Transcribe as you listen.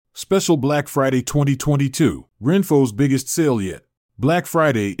Special Black Friday 2022, RENPHO's biggest sale yet. Black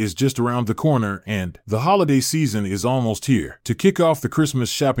Friday is just around the corner and the holiday season is almost here. To kick off the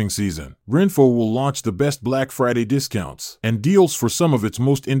Christmas shopping season, RENPHO will launch the best Black Friday discounts and deals for some of its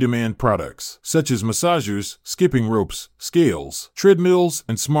most in-demand products, such as massagers, skipping ropes, scales, treadmills,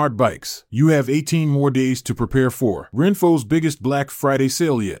 and smart bikes. You have 18 more days to prepare for RENPHO's biggest Black Friday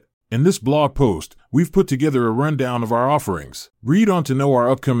sale yet. In this blog post, we've put together a rundown of our offerings. Read on to know our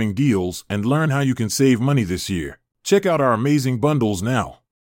upcoming deals and learn how you can save money this year. Check out our amazing bundles now.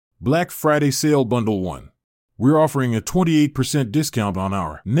 Black Friday Sale Bundle 1. We're offering a 28% discount on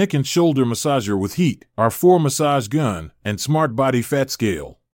our neck and shoulder massager with heat, our 4-massage gun, and smart body fat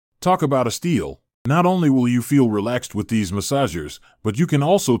scale. Talk about a steal. Not only will you feel relaxed with these massagers, but you can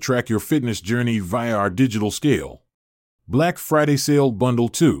also track your fitness journey via our digital scale. Black Friday Sale Bundle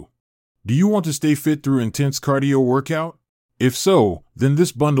 2. Do you want to stay fit through intense cardio workout? If so, then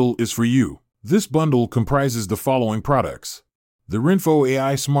this bundle is for you. This bundle comprises the following products. The RENPHO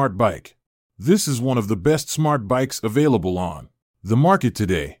AI Smart Bike. This is one of the best smart bikes available on the market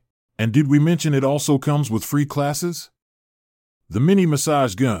today. And did we mention it also comes with free classes? The Mini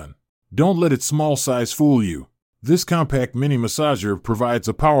Massage Gun. Don't let its small size fool you. This compact mini massager provides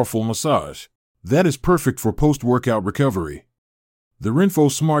a powerful massage that is perfect for post-workout recovery. The RENPHO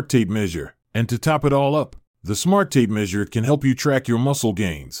Smart Tape Measure. And to top it all up, the Smart Tape Measure can help you track your muscle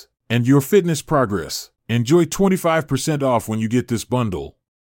gains and your fitness progress. Enjoy 25% off when you get this bundle.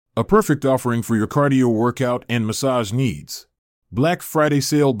 A perfect offering for your cardio workout and massage needs. Black Friday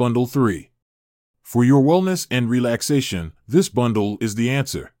Sale Bundle 3. For your wellness and relaxation, this bundle is the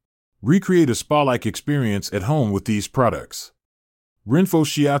answer. Recreate a spa-like experience at home with these products. RENPHO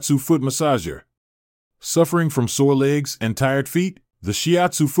Shiatsu Foot Massager. Suffering from sore legs and tired feet? The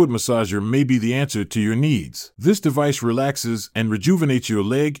Shiatsu Foot Massager may be the answer to your needs. This device relaxes and rejuvenates your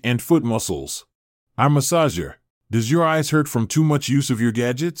leg and foot muscles. Our massager. Does your eyes hurt from too much use of your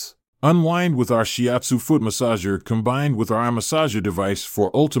gadgets? Unwind with our Shiatsu Foot Massager combined with our eye massager device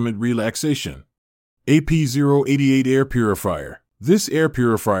for ultimate relaxation. AP088 Air Purifier. This air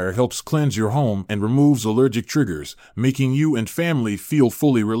purifier helps cleanse your home and removes allergic triggers, making you and family feel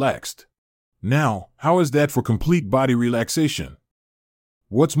fully relaxed. Now, how is that for complete body relaxation?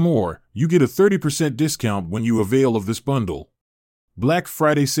 What's more, you get a 30% discount when you avail of this bundle. Black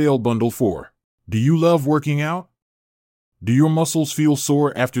Friday Sale Bundle 4. Do you love working out? Do your muscles feel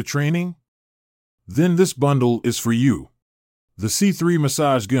sore after training? Then this bundle is for you. The C3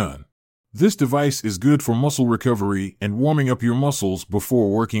 Massage Gun. This device is good for muscle recovery and warming up your muscles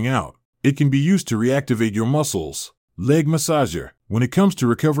before working out. It can be used to reactivate your muscles. Leg Massager. When it comes to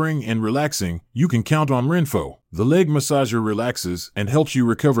recovering and relaxing, you can count on RENPHO. The leg massager relaxes and helps you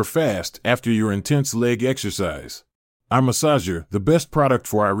recover fast after your intense leg exercise. Our massager, the best product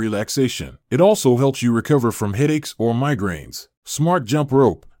for our relaxation. It also helps you recover from headaches or migraines. Smart Jump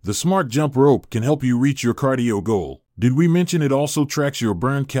Rope. The Smart Jump Rope can help you reach your cardio goal. Did we mention it also tracks your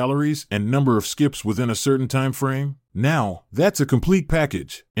burned calories and number of skips within a certain time frame? Now, that's a complete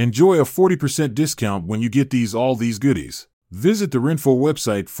package. Enjoy a 40% discount when you get all these goodies. Visit the RENPHO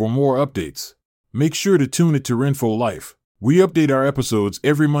website for more updates. Make sure to tune it to RENPHO Life. We update our episodes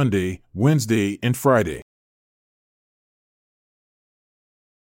every Monday, Wednesday, and Friday.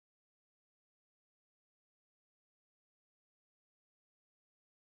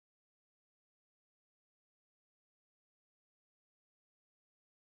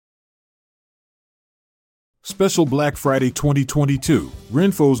 Special Black Friday 2022,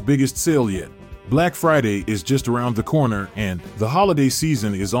 RENPHO's biggest sale yet. Black Friday is just around the corner and the holiday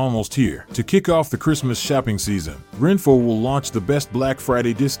season is almost here. To kick off the Christmas shopping season, RENPHO will launch the best Black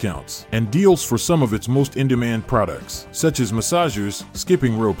Friday discounts and deals for some of its most in-demand products, such as massagers,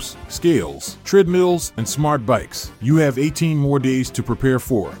 skipping ropes, scales, treadmills, and smart bikes. You have 18 more days to prepare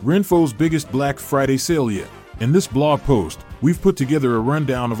for RENPHO's biggest Black Friday sale yet. In this blog post, we've put together a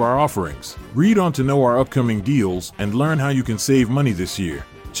rundown of our offerings. Read on to know our upcoming deals and learn how you can save money this year.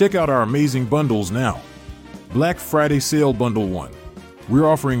 Check out our amazing bundles now. Black Friday Sale Bundle 1. We're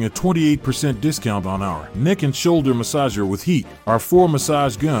offering a 28% discount on our neck and shoulder massager with heat, our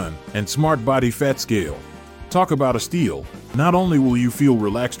 4-massage gun, and smart body fat scale. Talk about a steal. Not only will you feel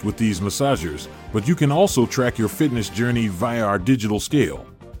relaxed with these massagers, but you can also track your fitness journey via our digital scale.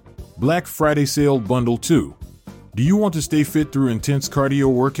 Black Friday Sale Bundle 2. Do you want to stay fit through intense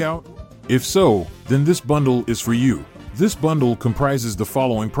cardio workout? If so, then this bundle is for you. This bundle comprises the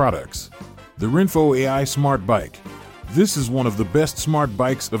following products. The RENPHO AI Smart Bike. This is one of the best smart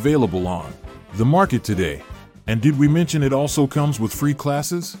bikes available on the market today. And did we mention it also comes with free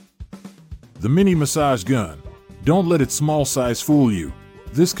classes? The Mini Massage Gun. Don't let its small size fool you.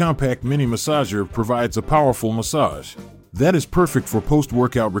 This compact mini massager provides a powerful massage that is perfect for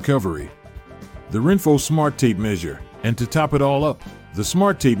post-workout recovery. The RENPHO Smart Tape Measure. And to top it all up, the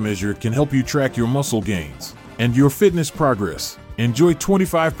Smart Tape Measure can help you track your muscle gains and your fitness progress. Enjoy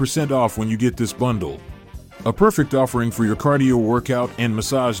 25% off when you get this bundle. A perfect offering for your cardio workout and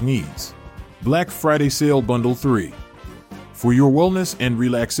massage needs. Black Friday Sale Bundle 3. For your wellness and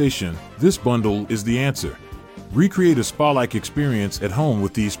relaxation, this bundle is the answer. Recreate a spa-like experience at home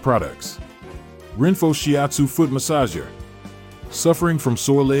with these products. RENPHO Shiatsu Foot Massager. Suffering from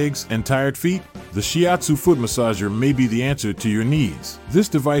sore legs and tired feet? The Shiatsu Foot Massager may be the answer to your needs. This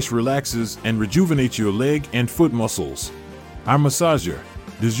device relaxes and rejuvenates your leg and foot muscles. Our massager.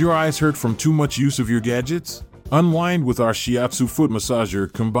 Does your eyes hurt from too much use of your gadgets? Unwind with our Shiatsu Foot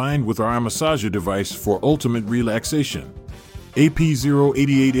Massager combined with our eye massager device for ultimate relaxation.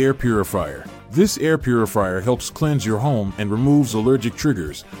 AP088 Air Purifier. This air purifier helps cleanse your home and removes allergic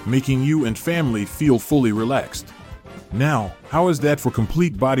triggers, making you and family feel fully relaxed. Now, how is that for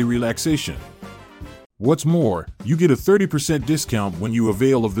complete body relaxation? What's more, you get a 30% discount when you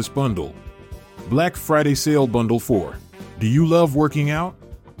avail of this bundle. Black Friday Sale Bundle 4. Do you love working out?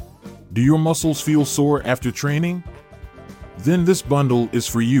 Do your muscles feel sore after training? Then this bundle is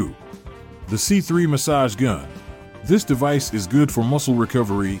for you. The C3 Massage Gun. This device is good for muscle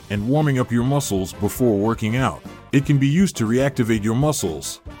recovery and warming up your muscles before working out. It can be used to reactivate your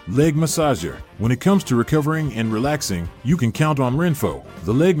muscles. Leg Massager. When it comes to recovering and relaxing, you can count on RENPHO.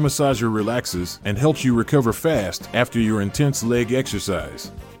 The leg massager relaxes and helps you recover fast after your intense leg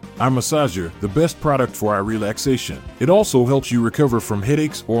exercise. Our massager, the best product for our relaxation. It also helps you recover from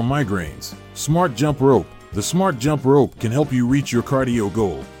headaches or migraines. Smart Jump Rope. The Smart Jump Rope can help you reach your cardio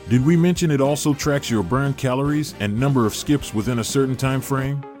goal. Did we mention it also tracks your burned calories and number of skips within a certain time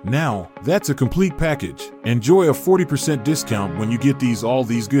frame? Now, that's a complete package. Enjoy a 40% discount when you get all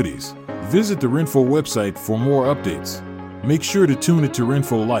these goodies. Visit the RENPHO website for more updates. Make sure to tune it to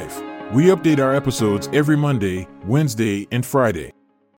RENPHO Life. We update our episodes every Monday, Wednesday, and Friday.